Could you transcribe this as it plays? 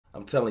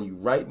I'm telling you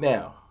right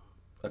now,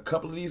 a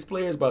couple of these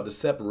players about to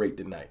separate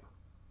tonight.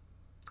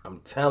 I'm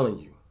telling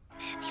you.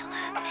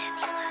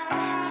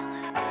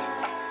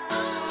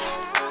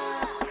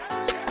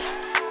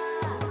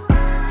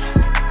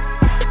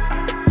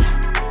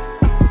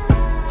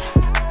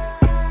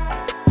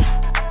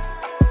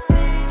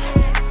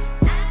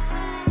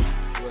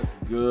 What's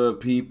good,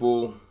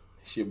 people?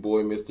 It's your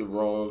boy, Mr.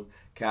 Rome,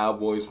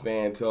 Cowboys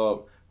fan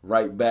talk.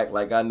 Right back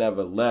like I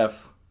never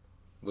left.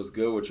 What's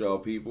good with y'all,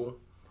 people?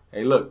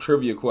 Hey, look,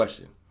 trivia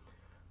question.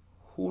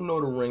 Who know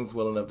the rings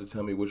well enough to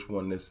tell me which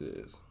one this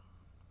is?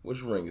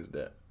 Which ring is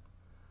that?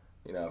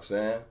 You know what I'm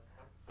saying?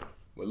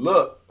 But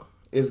look,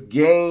 it's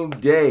game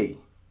day.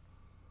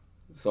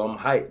 So I'm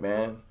hyped,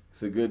 man.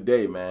 It's a good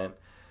day, man.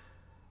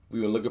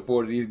 We've been looking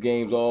forward to these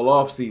games all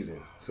off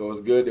season. So it's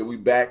good that we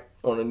back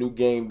on a new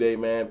game day,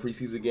 man.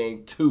 Preseason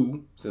game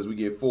 2, since we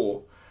get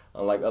 4,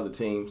 unlike other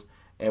teams.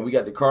 And we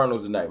got the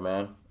Cardinals tonight,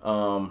 man.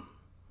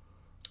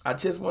 I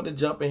just wanted to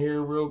jump in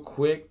here real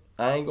quick.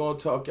 I ain't going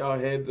to talk y'all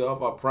heads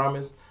off, I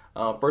promise.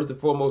 First and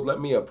foremost,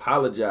 let me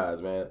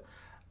apologize, man.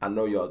 I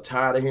know y'all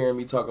tired of hearing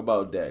me talk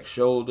about Dak's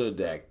shoulder,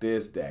 Dak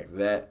this, Dak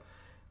that.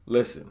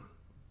 Listen,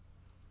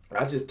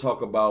 I just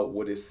talk about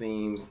what it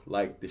seems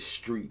like the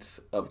streets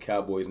of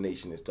Cowboys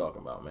Nation is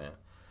talking about, man.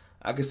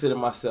 I consider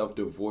myself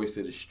the voice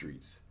of the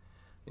streets.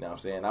 You know what I'm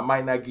saying? I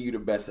might not give you the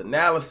best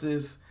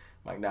analysis,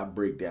 might not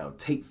break down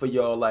tape for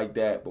y'all like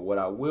that, but what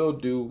I will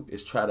do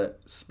is try to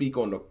speak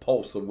on the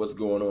pulse of what's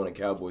going on in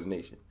Cowboys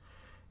Nation.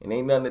 And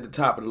ain't nothing at the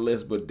top of the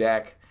list but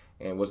Dak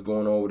and what's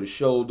going on with his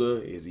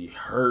shoulder. Is he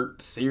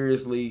hurt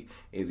seriously?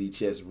 Is he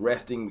just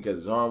resting because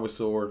his arm was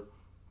sore?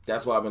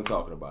 That's why I've been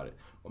talking about it.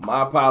 But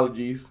my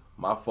apologies,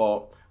 my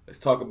fault. Let's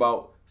talk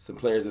about some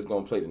players that's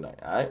going to play tonight,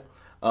 all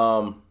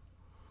right?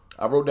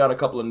 I wrote down a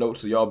couple of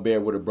notes, so y'all bear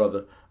with it,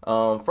 brother.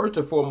 First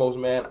and foremost,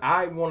 man,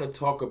 I want to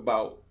talk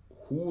about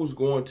who's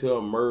going to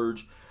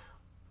emerge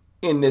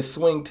in this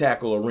swing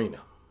tackle arena.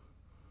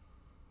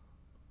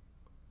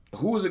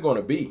 Who is it going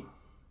to be?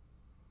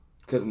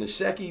 Because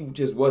Nasheki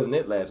just wasn't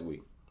it last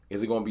week.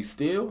 Is it going to be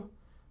Steele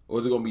or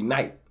is it going to be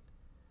Knight?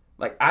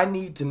 Like, I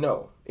need to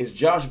know. Is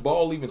Josh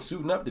Ball even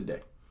suiting up today?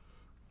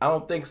 I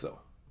don't think so.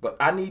 But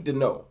I need to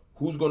know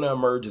who's going to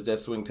emerge as that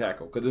swing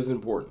tackle because it's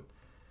important.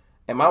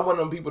 Am I one of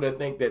them people that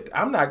think that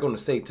I'm not going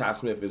to say Ty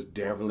Smith is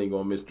definitely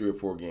going to miss 3 or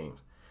 4 games?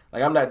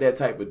 Like, I'm not that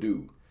type of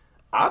dude.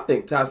 I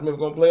think Ty Smith is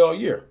going to play all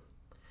year.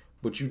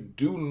 But you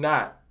do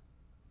not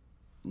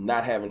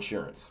have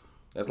insurance.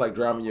 That's like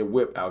driving your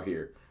whip out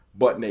here,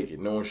 butt naked,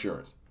 no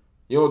insurance.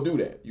 You don't do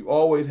that. You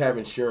always have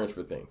insurance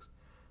for things.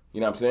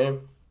 You know what I'm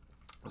saying?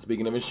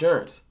 Speaking of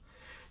insurance,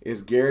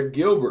 is Garrett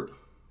Gilbert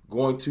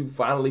going to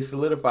finally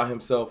solidify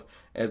himself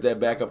as that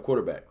backup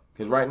quarterback?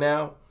 Because right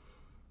now,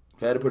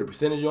 if I had to put a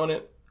percentage on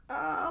it,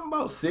 I'm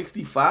about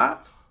 65.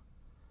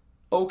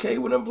 Okay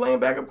with him playing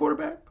backup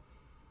quarterback.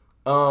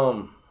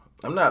 I'm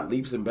not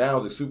leaps and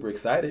bounds and super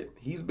excited.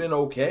 He's been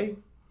okay.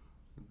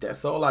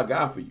 That's all I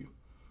got for you.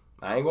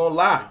 I ain't going to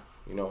lie.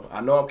 You know,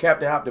 I know I'm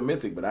Captain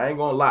Optimistic, but I ain't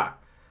going to lie.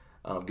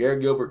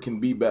 Garrett Gilbert can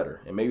be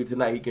better. And maybe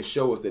tonight he can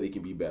show us that he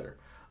can be better.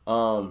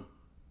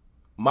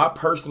 My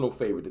personal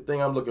favorite, the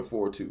thing I'm looking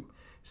forward to,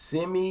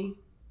 Simi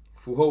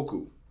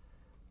Fuhoku.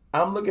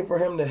 I'm looking for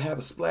him to have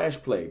a splash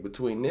play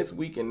between this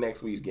week and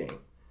next week's game.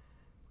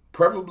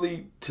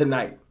 Preferably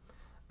tonight.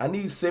 I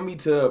need Simi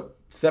to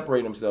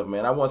separate himself,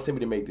 man. I want Simi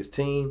to make this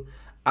team.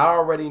 I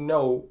already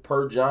know,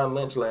 per John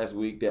Lynch last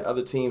week, that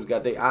other teams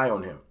got their eye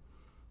on him.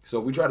 So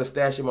if we try to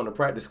stash him on the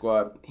practice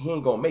squad, he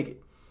ain't going to make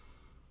it.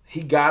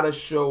 He got to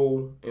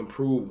show and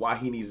prove why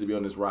he needs to be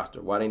on this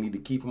roster, why they need to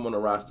keep him on the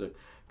roster,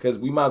 because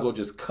we might as well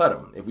just cut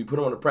him. If we put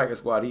him on the practice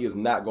squad, he is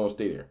not going to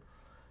stay there.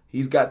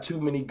 He's got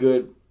too many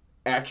good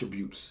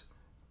attributes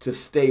to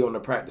stay on the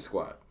practice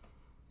squad.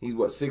 He's,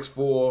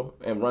 6'4",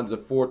 and runs a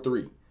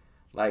 4.3.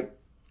 Like,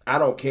 I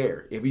don't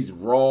care if he's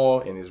raw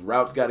and his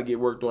routes got to get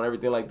worked on,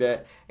 everything like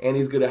that, and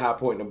he's good at high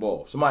pointing the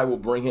ball. Somebody will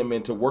bring him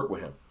in to work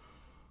with him.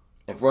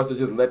 And for us to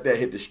just let that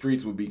hit the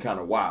streets would be kind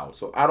of wild.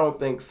 So I don't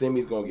think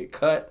Simi's going to get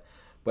cut,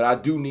 but I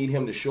do need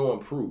him to show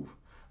and prove.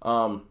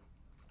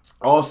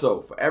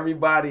 Also, for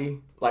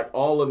everybody, like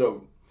all of the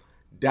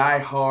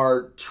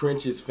diehard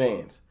Trenches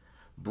fans,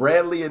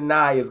 Bradley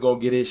Anae is going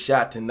to get his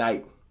shot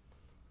tonight.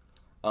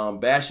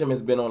 Basham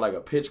has been on like a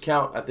pitch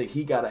count. I think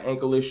he got an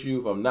ankle issue,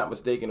 if I'm not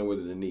mistaken, or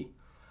was it a knee?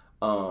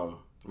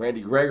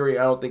 Randy Gregory,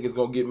 I don't think is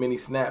going to get many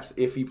snaps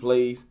if he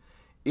plays.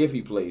 If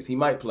he plays, he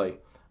might play.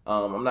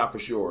 I'm not for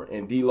sure.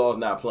 And D-Law's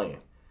not playing.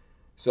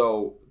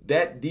 So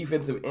that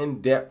defensive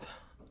in-depth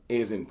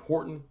is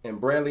important. And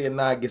Bradley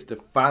Anae gets to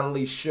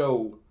finally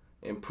show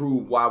and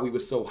prove why we were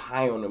so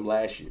high on him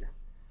last year.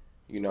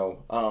 You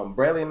know,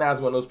 Bradley Anae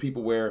is one of those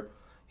people where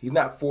he's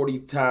not 40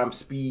 times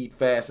speed,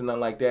 fast, and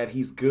nothing like that.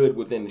 He's good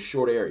within the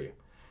short area.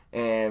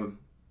 And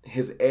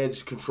his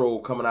edge control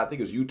coming out, I think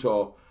it was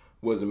Utah,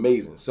 was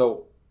amazing.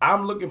 So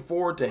I'm looking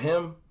forward to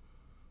him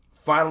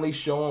finally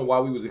showing why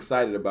we was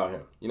excited about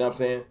him. You know what I'm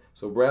saying?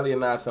 So Bradley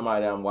and I is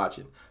somebody that I'm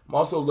watching. I'm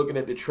also looking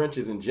at the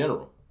trenches in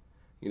general.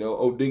 You know,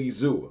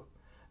 Odigizua.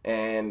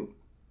 And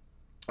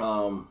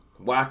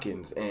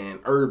Watkins and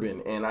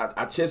Urban. And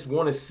I just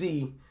want to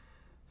see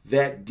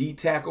that D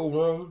tackle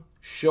room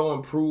show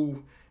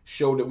improve,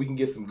 show that we can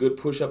get some good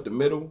push up the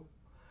middle,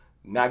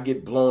 not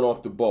get blown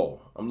off the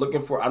ball. I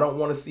don't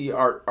want to see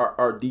our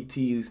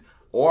DTs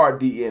or our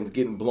DNs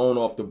getting blown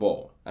off the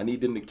ball. I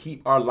need them to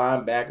keep our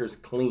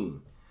linebackers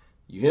clean.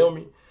 You hear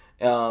me?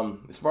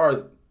 As far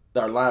as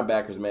our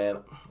linebackers, man,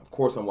 of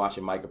course I'm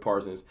watching Micah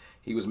Parsons.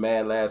 He was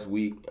mad last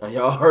week.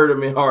 Y'all heard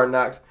him in Hard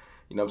Knocks.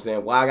 You know what I'm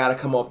saying? Why I got to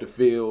come off the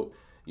field?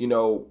 You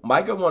know,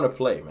 Micah want to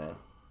play, man.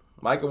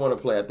 Micah want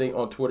to play. I think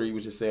on Twitter he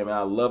was just saying, man,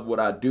 I love what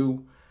I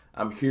do.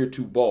 I'm here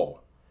to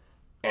ball.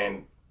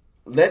 And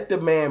let the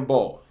man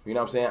ball. You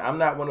know what I'm saying? I'm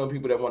not one of those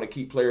people that want to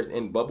keep players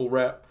in bubble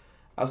wrap.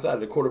 Outside of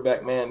the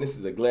quarterback, man, this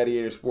is a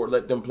gladiator sport.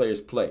 Let them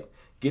players play.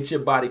 Get your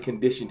body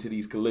conditioned to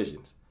these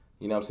collisions.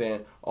 You know what I'm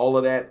saying? All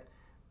of that,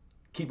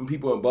 keeping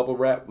people in bubble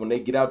wrap, when they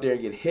get out there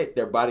and get hit,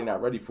 their body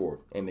not ready for it,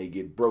 and they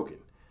get broken.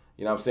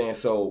 You know what I'm saying?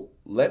 So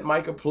let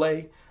Micah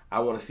play. I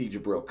want to see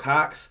Jabril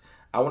Cox.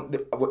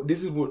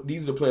 These are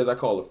the players I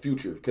call the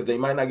future, because they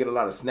might not get a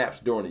lot of snaps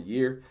during the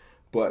year,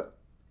 but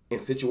in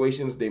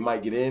situations they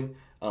might get in.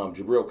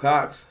 Jabril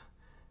Cox,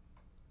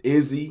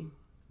 Izzy,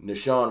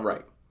 Nashawn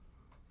Wright.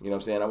 You know what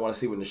I'm saying? I want to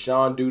see what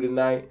Nashawn do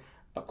tonight.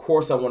 Of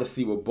course, I want to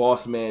see what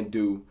Boss Man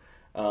do.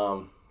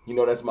 You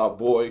know, that's my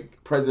boy,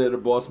 president of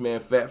the Boss Man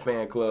Fat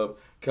Fan Club.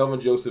 Kelvin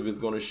Joseph is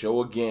going to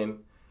show again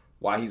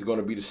why he's going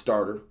to be the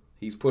starter.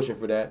 He's pushing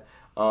for that.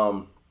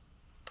 I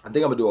think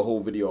I'm going to do a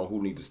whole video on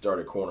who needs to start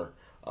at corner.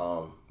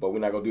 But we're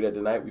not going to do that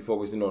tonight. We're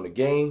focusing on the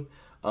game.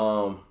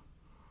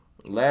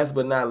 Last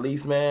but not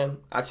least, man,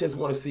 I just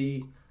want to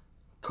see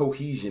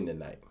cohesion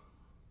tonight.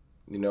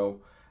 You know,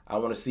 I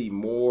want to see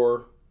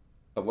more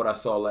of what I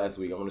saw last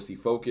week. I want to see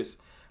focus.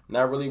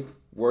 Not really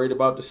worried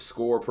about the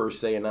score per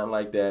se and nothing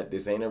like that.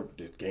 This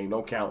game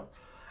don't count.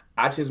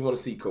 I just want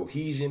to see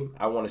cohesion.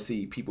 I want to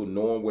see people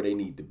knowing where they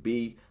need to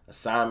be.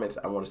 Assignments.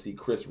 I want to see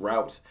crisp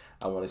routes.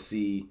 I want to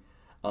see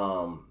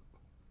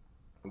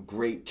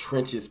great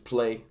trenches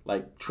play.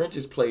 Like,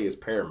 trenches play is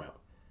paramount.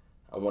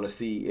 I want to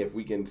see if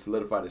we can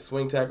solidify the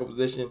swing tackle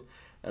position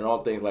and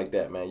all things like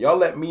that, man. Y'all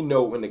let me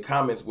know in the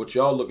comments what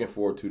y'all looking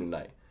forward to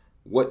tonight.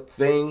 What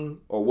thing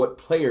or what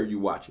player you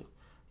watching.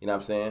 You know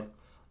what I'm saying?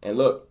 And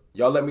look,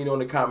 y'all let me know in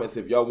the comments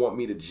if y'all want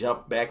me to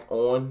jump back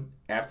on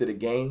after the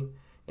game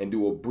and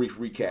do a brief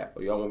recap,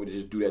 or y'all want me to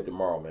just do that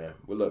tomorrow, man.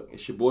 Well, look,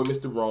 it's your boy,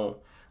 Mr. Rome.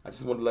 I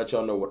just want to let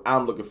y'all know what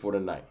I'm looking for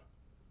tonight.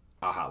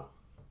 I'll holla.